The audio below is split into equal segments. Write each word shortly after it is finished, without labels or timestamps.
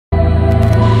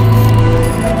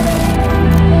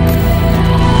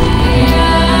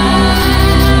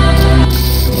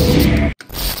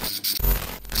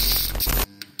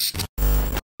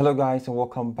Hello guys, and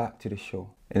welcome back to the show.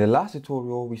 In the last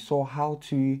tutorial, we saw how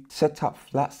to set up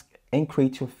Flask and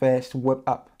create your first web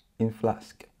app in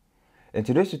Flask. In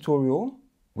today's tutorial,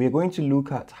 we are going to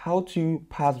look at how to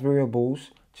pass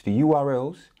variables to the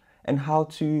URLs and how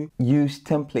to use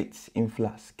templates in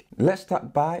Flask. Let's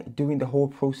start by doing the whole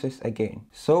process again.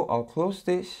 So I'll close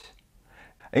this.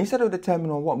 Instead of the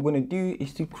terminal, what I'm going to do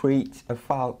is to create a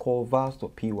file called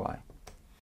vars.py.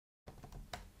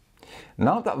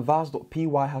 Now that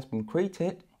vars.py has been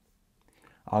created,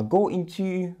 I'll go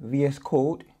into VS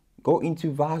Code, go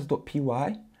into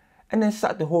vars.py, and then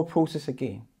start the whole process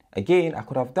again. Again, I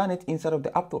could have done it inside of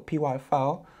the app.py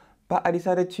file, but I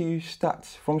decided to start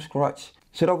from scratch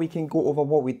so that we can go over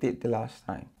what we did the last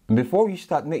time. And before you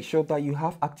start, make sure that you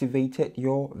have activated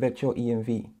your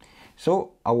virtualenv.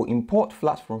 So I will import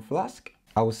Flask from Flask.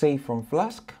 I will say from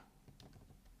Flask.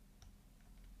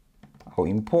 I will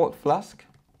import Flask.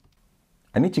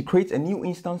 I need to create a new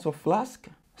instance of Flask.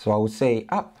 So I will say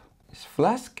app is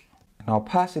Flask, and I'll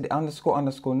pass it the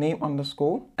 __ name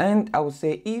 _ and I will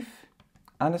say if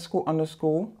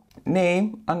 __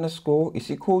 name _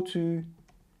 is equal to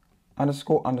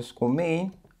 __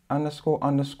 main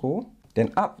 __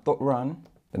 then app.run.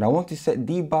 Then I want to set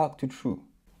debug to true.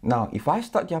 Now, if I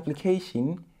start the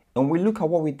application and we look at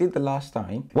what we did the last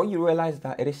time, what you realize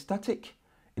that it is static,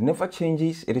 it never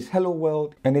changes, it is hello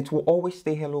world, and it will always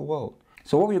stay hello world.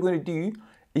 So what we're going to do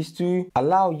is to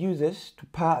allow users to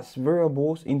pass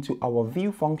variables into our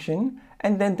view function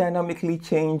and then dynamically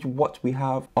change what we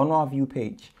have on our view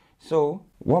page. So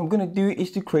what I'm going to do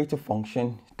is to create a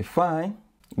function, define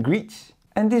greet,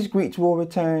 and this greet will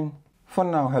return for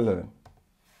now hello.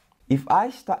 If I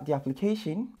start the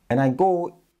application and I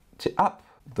go to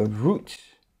app.root,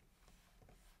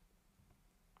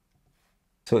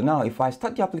 so now if I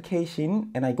start the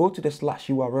application and I go to the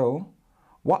 /URL,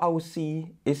 what I will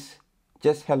see is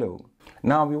just hello.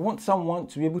 Now we want someone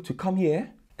to be able to come here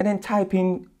and then type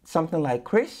in something like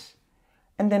Chris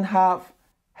and then have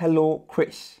hello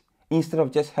Chris instead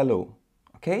of just hello.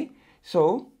 Okay,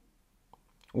 so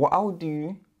what I'll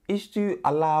do is to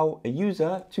allow a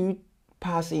user to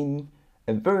pass in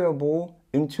a variable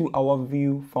into our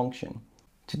view function.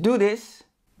 To do this,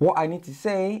 what I need to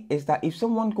say is that if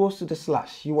someone goes to the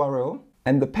 /URL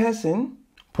and the person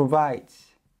provides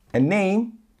a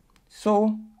name,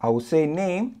 so I will say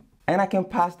name, and I can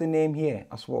pass the name here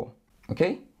as well.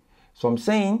 Okay, so I'm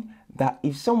saying that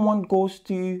if someone goes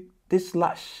to this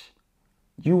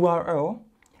 /URL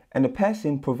and the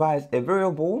person provides a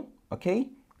variable, okay,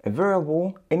 a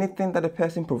variable, anything that the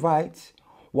person provides,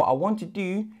 what I want to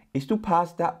do is to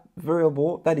pass that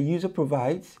variable that the user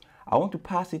provides. I want to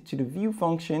pass it to the view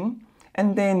function,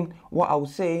 and then what I will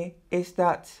say is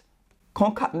that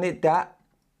concatenate that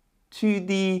to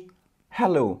the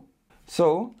hello.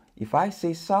 So if I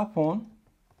say Sarpon,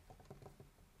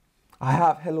 I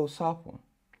have hello Sarpon.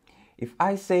 If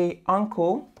I say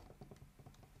uncle,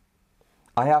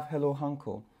 I have hello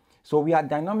uncle. So we are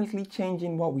dynamically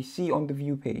changing what we see on the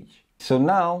view page. So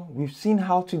now we've seen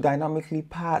how to dynamically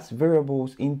pass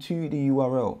variables into the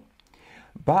URL.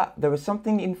 But there is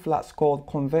something in Flask called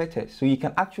converters. So you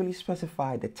can actually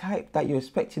specify the type that you're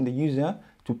expecting the user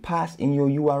to pass in your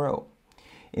URL.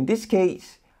 In this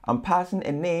case, I'm passing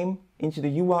a name into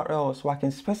the URL so I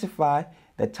can specify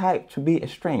the type to be a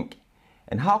string.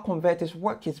 And how converters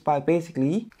work is by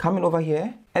basically coming over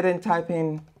here and then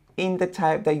typing in the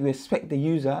type that you expect the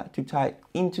user to type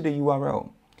into the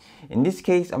URL. In this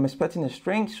case, I'm expecting a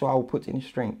string, so I will put in a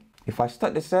string. If I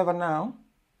start the server now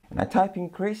and I type in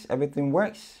Chris, everything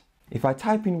works. If I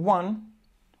type in 1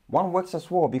 works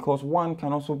as well because 1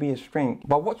 can also be a string.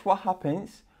 But watch what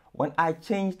happens when I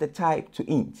change the type to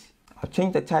int. I'll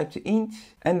change the type to int,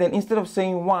 and then instead of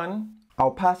saying 1,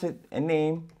 I'll pass it a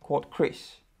name called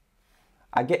Chris.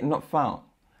 I get not found.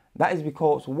 That is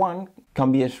because 1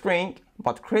 can be a string,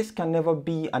 but Chris can never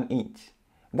be an int.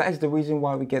 That is the reason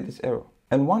why we get this error.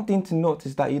 And one thing to note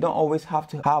is that you don't always have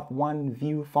to have one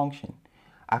view function.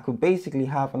 I could basically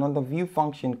have another view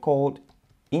function called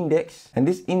index, and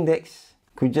this index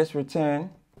could just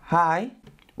return hi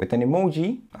with an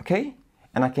emoji, okay?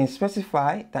 And I can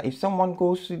specify that if someone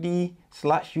goes to the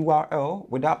 /URL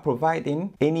without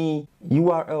providing any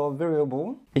URL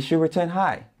variable, it should return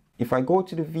hi. If I go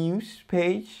to the views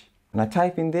page and I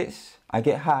type in this, I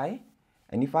get hi.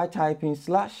 And if I type in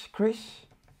 /Chris,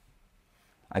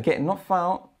 I get not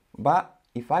found. But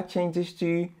if I change this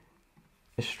to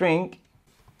a string,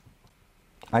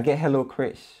 I get hello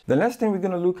Chris. The next thing we're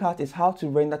going to look at is how to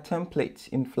render templates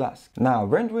in Flask. Now,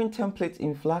 rendering templates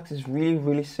in Flask is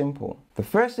really simple. The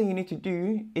first thing you need to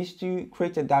do is to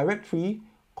create a directory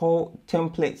called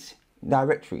templates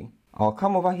directory. I'll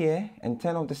come over here and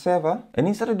turn off the server, and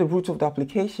inside of the root of the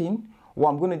application, what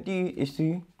I'm going to do is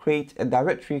to create a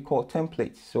directory called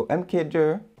templates. So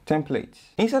mkdir templates.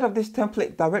 Inside of this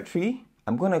template directory,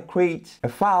 I'm going to create a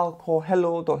file called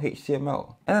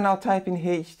hello.html, and then I'll type in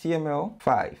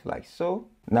HTML5 like so.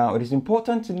 Now it is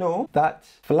important to know that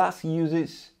Flask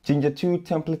uses Jinja 2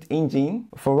 template engine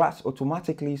for Rust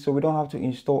automatically, so we don't have to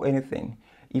install anything.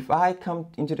 If I come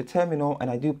into the terminal and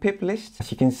I do pip list,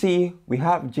 as you can see, we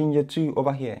have Jinja 2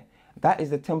 over here. That is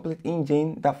the template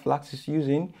engine that Flask is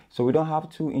using, so we don't have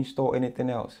to install anything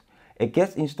else. It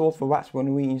gets installed for Rust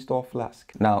when we install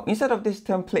Flask. Now, instead of this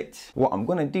template, what I'm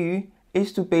going to do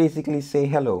is to basically say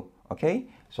hello, okay?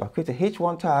 So I'll create a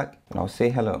h1 tag and I'll say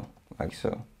hello, like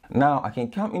so. Now I can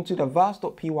come into the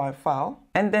vars.py file,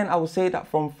 and then I will say that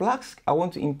from Flask, I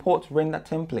want to import render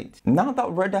template. Now that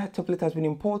render template has been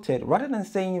imported, rather than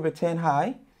saying return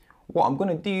hi, what I'm going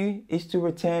to do is to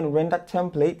return render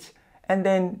template and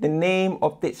then the name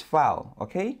of this file,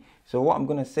 okay? So what I'm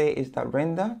going to say is that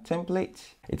render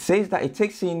template, it says that it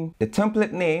takes in the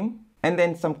template name and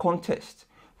then some context,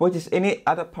 which is any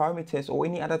other parameters or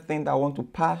any other thing that I want to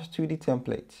pass to the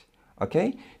template.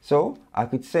 Okay, so I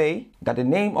could say that the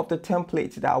name of the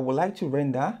template that I would like to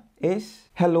render is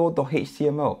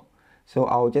hello.html. So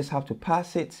I'll just have to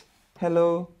pass it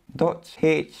hello.html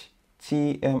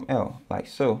like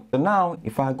so. So now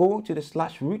if I go to the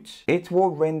 /root, it will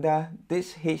render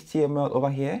this HTML over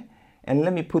here. And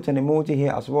let me put an emoji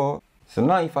here as well. So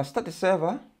now if I start the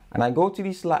server and I go to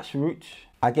the /root,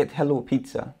 I get hello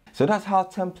pizza. So that's how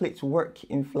templates work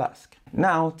in Flask.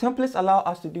 Now, templates allow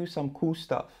us to do some cool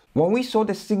stuff. When we saw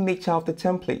the signature of the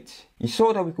template, you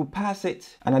saw that we could pass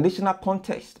it an additional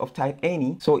context of type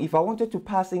any. So if I wanted to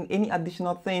pass in any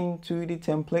additional thing to the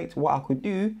template, what I could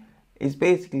do is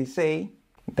basically say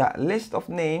that list of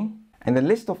name, and the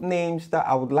list of names that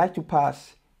I would like to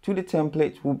pass to the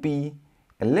template will be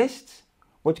a list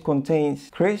which contains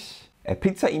Chris, a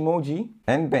pizza emoji,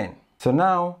 and Ben. So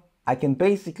now I can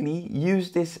basically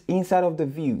use this inside of the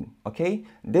view, okay?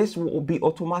 This will be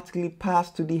automatically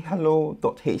passed to the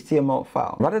hello.html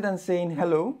file. Rather than saying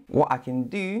hello, what I can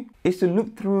do is to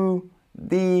look through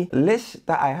the list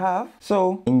that I have.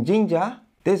 So in Jinja,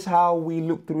 this is how we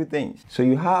look through things. So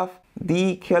you have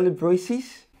the curly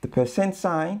braces, the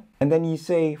 %, and then you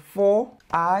say for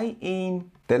I in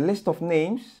the list of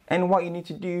names. And what you need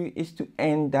to do is to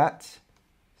end that.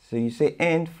 So you say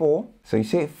end for. So you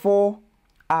say for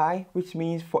I, which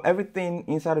means for everything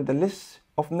inside of the list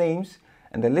of names,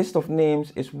 and the list of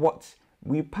names is what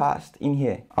we passed in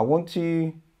here. I want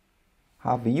to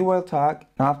have a URL tag,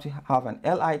 I have to have an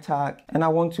LI tag, and I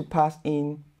want to pass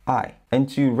in I. And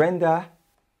to render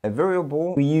a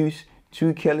variable, we use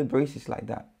 2 curly braces like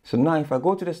that. So now if I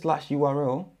go to the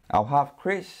 /URL, I'll have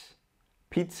Chris,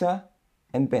 pizza,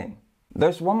 and Ben.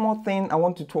 There's one more thing I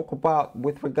want to talk about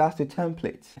with regards to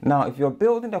templates. Now, if you're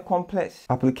building a complex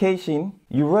application,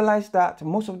 you realize that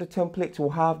most of the templates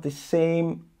will have the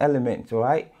same elements, all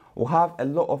right? Will have a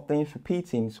lot of things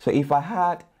repeating. So if I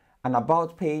had an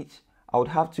about page, I would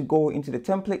have to go into the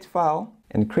template file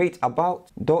and create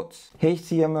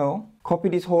about.html, copy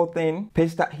this whole thing,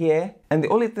 paste that here, and the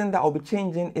only thing that I'll be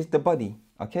changing is the body,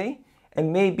 okay?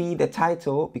 And maybe the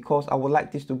title, because I would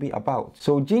like this to be about.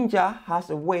 So Jinja has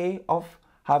a way of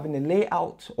having a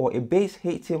layout or a base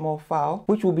HTML file,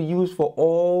 which will be used for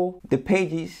all the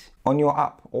pages on your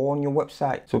app or on your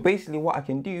website. So basically what I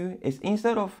can do is,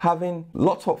 instead of having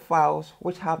lots of files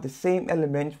which have the same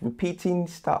elements repeating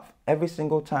stuff every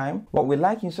single time, what we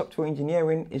like in software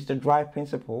engineering is the dry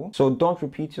principle. So don't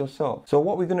repeat yourself. So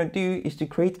what we're going to do is to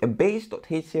create a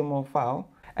base.html file.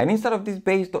 And instead of this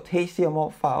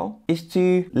base.html file is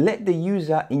to let the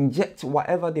user inject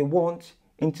whatever they want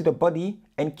into the body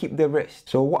and keep the rest.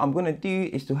 So what I'm going to do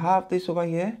is to have this over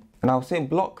here, and I'll say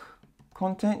block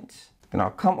content. Then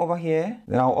I'll come over here.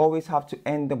 Then I'll always have to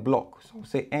end the block. So I'll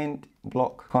say end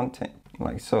block content,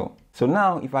 like so. So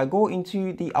now if I go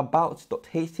into the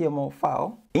about.html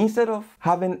file, instead of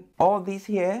having all these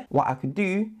here, what I could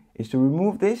do is to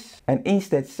remove this and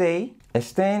instead say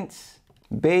extends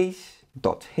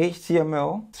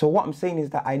base.html. So what I'm saying is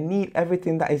that I need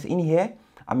everything that is in here.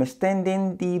 I'm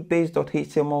extending the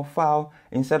base.html file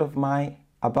instead of my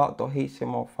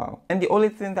about.html file. And the only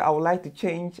thing that I would like to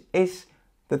change is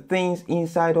the things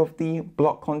inside of the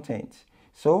block content.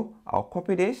 So I'll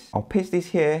copy this, I'll paste this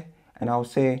here, and I'll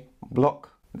say block.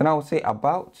 Then I'll say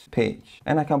about page.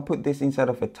 And I can put this inside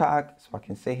of a tag. So I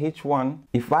can say h1.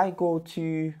 If I go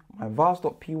to my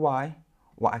vars.py,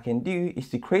 what I can do is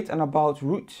to create an about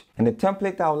root, and the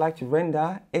template that I would like to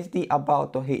render is the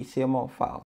about.html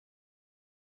file.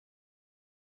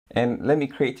 And let me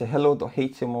create a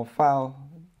hello.html file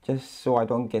just so I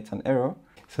don't get an error.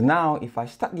 So now if I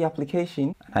start the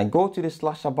application and I go to the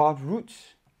 /about root,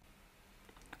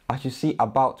 I should see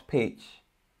about page.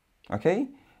 Okay,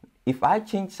 if I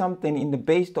change something in the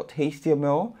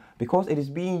base.html, because it is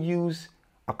being used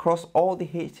across all the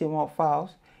HTML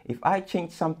files, if I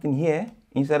change something here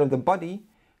instead of the body,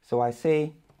 so I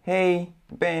say hey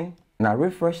Ben and I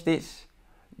refresh this,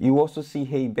 you also see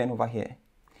hey Ben over here.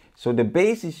 So the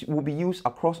base will be used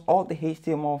across all the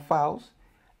HTML files,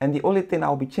 and the only thing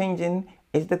I'll be changing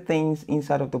is the things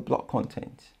inside of the block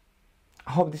content.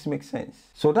 I hope this makes sense.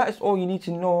 So that is all you need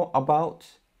to know about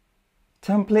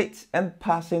templates and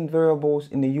passing variables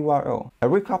in the URL. A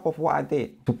recap of what I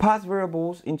did. To pass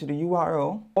variables into the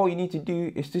URL, all you need to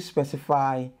do is to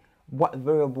specify what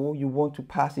variable you want to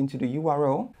pass into the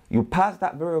URL. You pass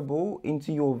that variable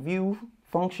into your view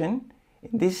function.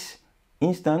 In this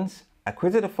instance, I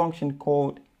created a function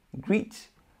called greet.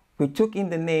 We took in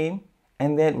the name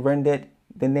and then rendered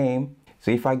the name.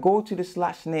 So if I go to the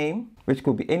 /name, which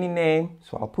could be any name,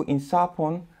 so I'll put in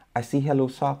Sarpon, I see hello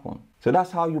Sarpon. So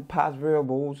that's how you pass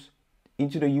variables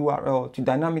into the URL to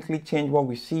dynamically change what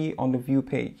we see on the view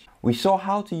page. We saw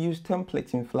how to use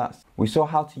templates in Flask. We saw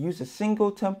how to use a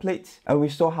single template, and we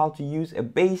saw how to use a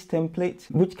base template,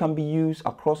 which can be used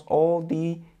across all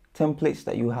the templates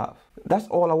that you have. That's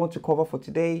all I want to cover for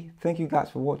today. Thank you guys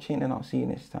for watching, and I'll see you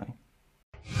next time.